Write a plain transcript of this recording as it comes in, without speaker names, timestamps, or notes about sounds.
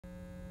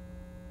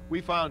We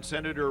found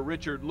Senator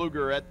Richard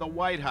Lugar at the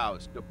White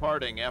House,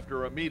 departing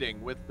after a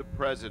meeting with the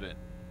president.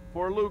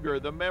 For Lugar,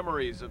 the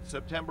memories of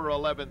September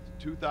 11th,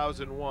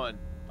 2001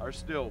 are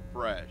still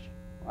fresh.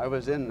 I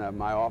was in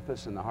my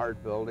office in the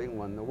Hart Building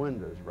when the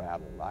windows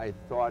rattled. I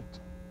thought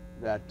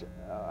that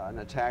an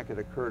attack had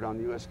occurred on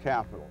the U.S.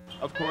 Capitol.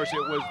 Of course,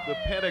 it was the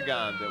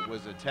Pentagon that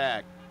was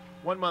attacked.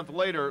 1 month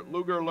later,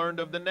 Lugar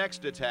learned of the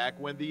next attack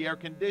when the air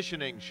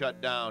conditioning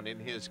shut down in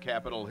his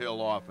Capitol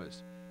Hill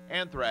office.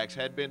 Anthrax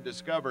had been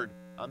discovered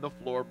on the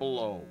floor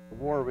below. The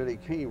war really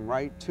came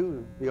right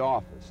to the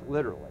office,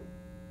 literally,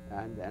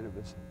 and it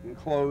was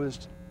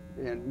enclosed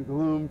in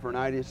gloom for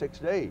 96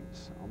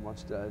 days,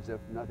 almost as if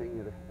nothing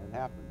had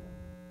happened.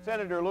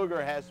 Senator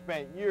Lugar has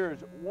spent years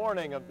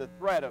warning of the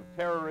threat of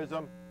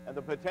terrorism and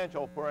the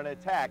potential for an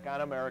attack on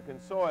American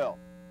soil.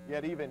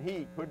 Yet even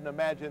he couldn't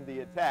imagine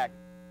the attack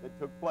that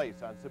took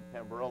place on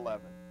September 11th.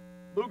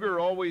 Lugar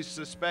always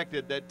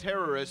suspected that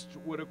terrorists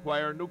would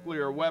acquire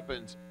nuclear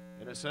weapons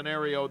in a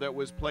scenario that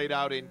was played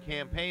out in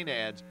campaign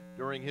ads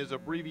during his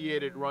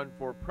abbreviated run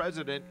for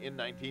president in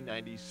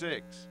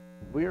 1996.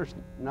 We are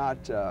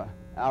not out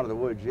of the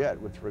woods yet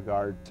with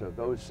regard to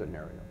those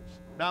scenarios.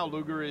 Now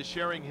Lugar is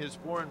sharing his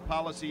foreign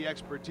policy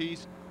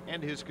expertise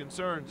and his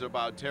concerns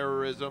about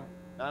terrorism,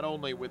 not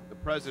only with the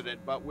president,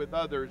 but with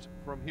others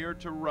from here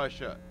to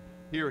Russia.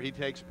 Here he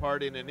takes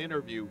part in an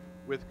interview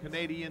with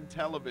Canadian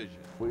television.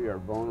 We are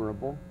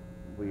vulnerable.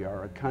 We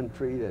are a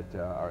country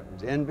that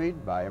is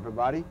envied by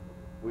everybody.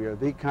 We are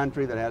the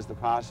country that has the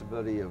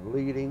possibility of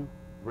leading,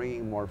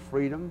 bringing more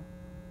freedom,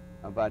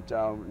 but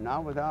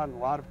not without a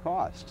lot of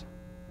cost.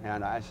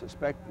 And I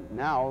suspect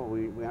now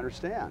we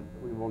understand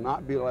we will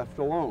not be left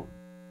alone.